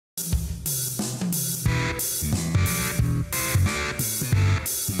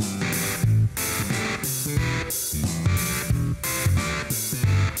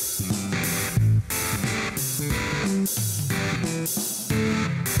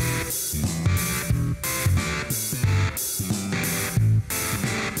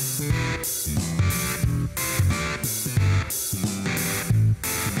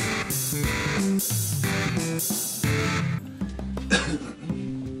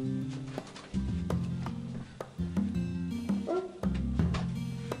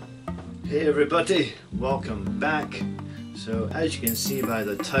Hey everybody, welcome back. So as you can see by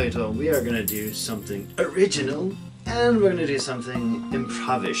the title, we are going to do something original and we're going to do something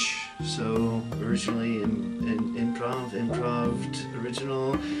improvish. So originally improved,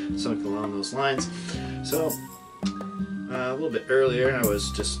 original, something along those lines. So a little bit earlier I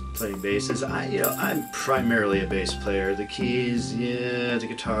was just playing basses. I'm primarily a bass player. The keys, yeah, the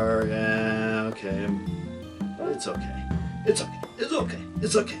guitar, yeah, okay. It's okay. It's okay. It's okay.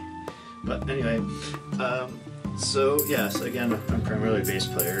 It's okay. But anyway, so yes, again, I'm primarily a bass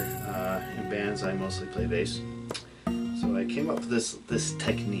player. In bands, I mostly play bass. So I came up with this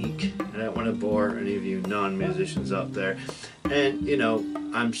technique, and I don't want to bore any of you non-musicians out there. And you know,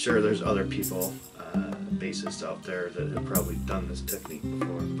 I'm sure there's other people, bassists out there that have probably done this technique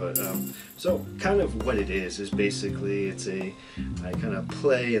before. But so kind of what it is basically I kind of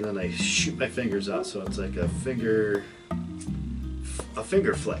play and then I shoot my fingers out, so it's like a finger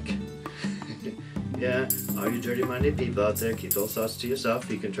flick. Yeah, all you dirty-minded people out there, keep those thoughts to yourself.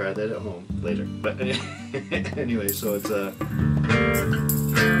 You can try that at home later. But anyway, so it's a...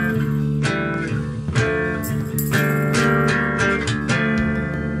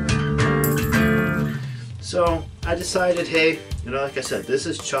 So I decided, hey, you know, like I said, this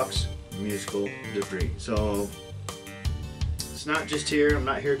is Chuck's musical debris. So it's not just here. I'm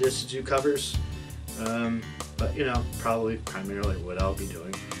not here just to do covers. But you know, probably primarily what I'll be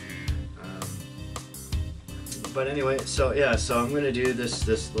doing. But anyway, so yeah, so I'm gonna do this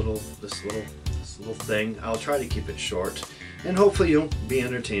little thing. I'll try to keep it short, and hopefully you'll be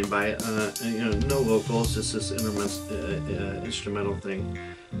entertained by it. You know, no vocals, just this instrumental thing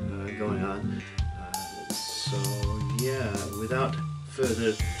going on. So yeah, without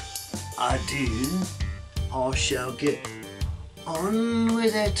further ado, I shall get on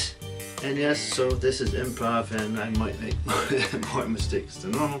with it. And yes, so this is improv, and I might make more mistakes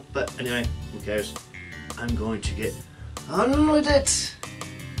than normal. But anyway, who cares? I'm going to get on with it,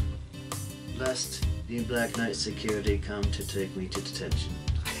 lest the Black Knight security come to take me to detention.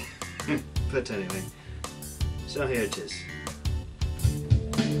 But anyway, so here it is.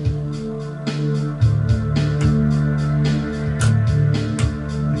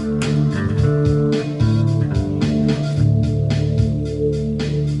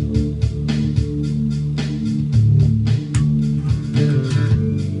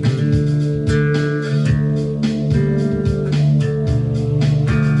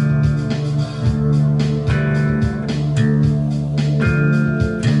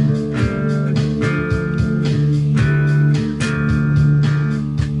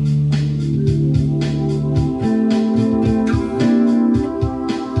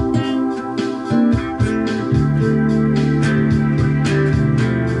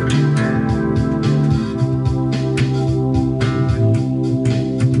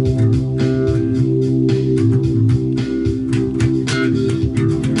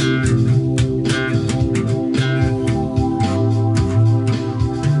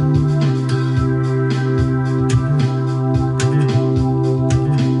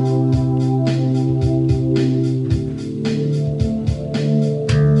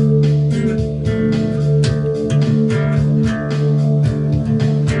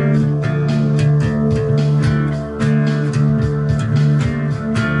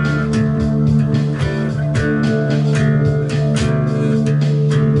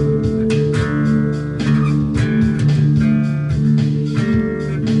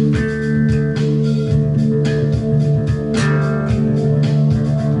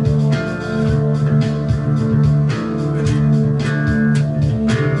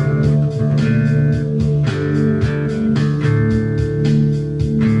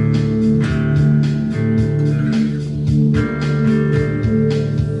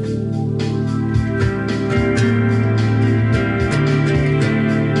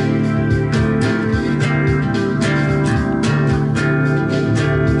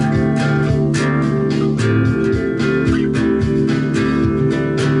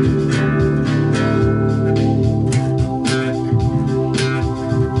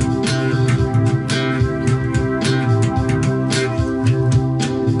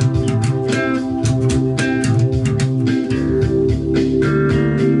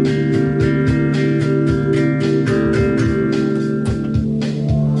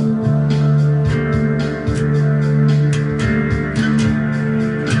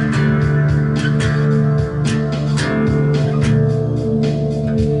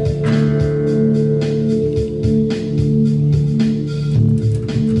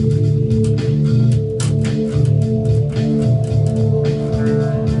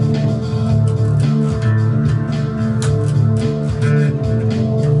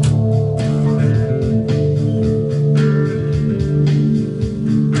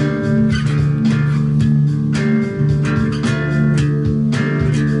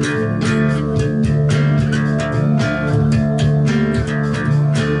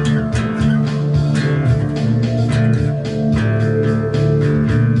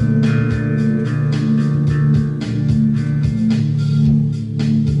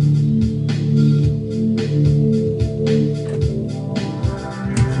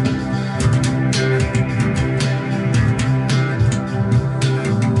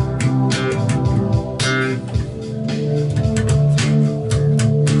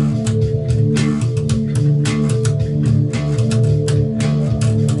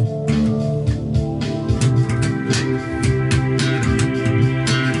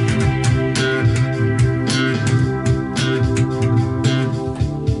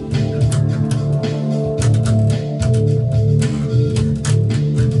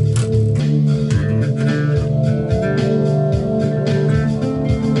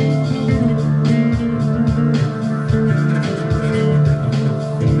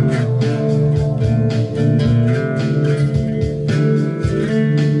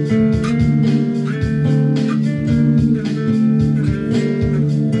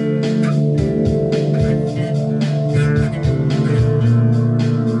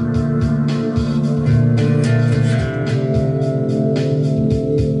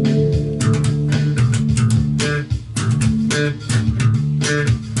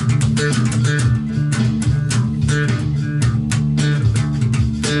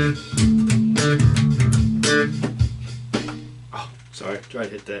 sure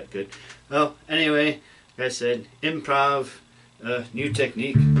I hit that good. Well, anyway, like I said, improv, new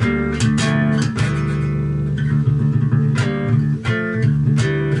technique.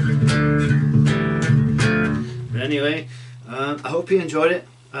 But anyway, I hope you enjoyed it.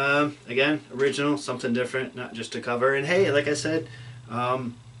 Again, original, something different, not just a cover. And hey, like I said,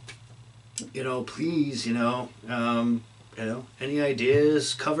 you know, please, you know, any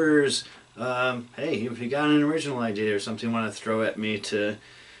ideas, covers. Hey, if you got an original idea or something you want to throw at me to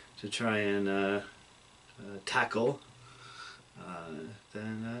try and tackle,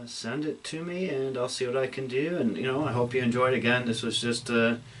 then send it to me and I'll see what I can do. And you know, I hope you enjoyed. Again, this was just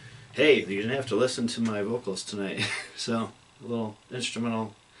hey, you didn't have to listen to my vocals tonight. So a little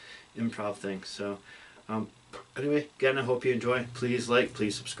instrumental improv thing. So anyway, again, I hope you enjoy. Please like,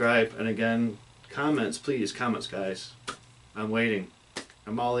 please subscribe, and again, comments, please, comments, guys. I'm waiting.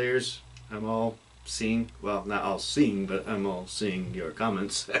 I'm all ears. I'm all seeing. Well, not all seeing, but I'm all seeing your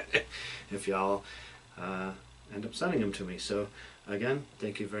comments. If y'all end up sending them to me. So again,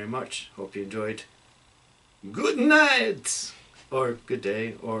 thank you very much. Hope you enjoyed. Good night, or good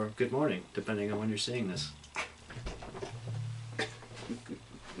day, or good morning, depending on when you're seeing this.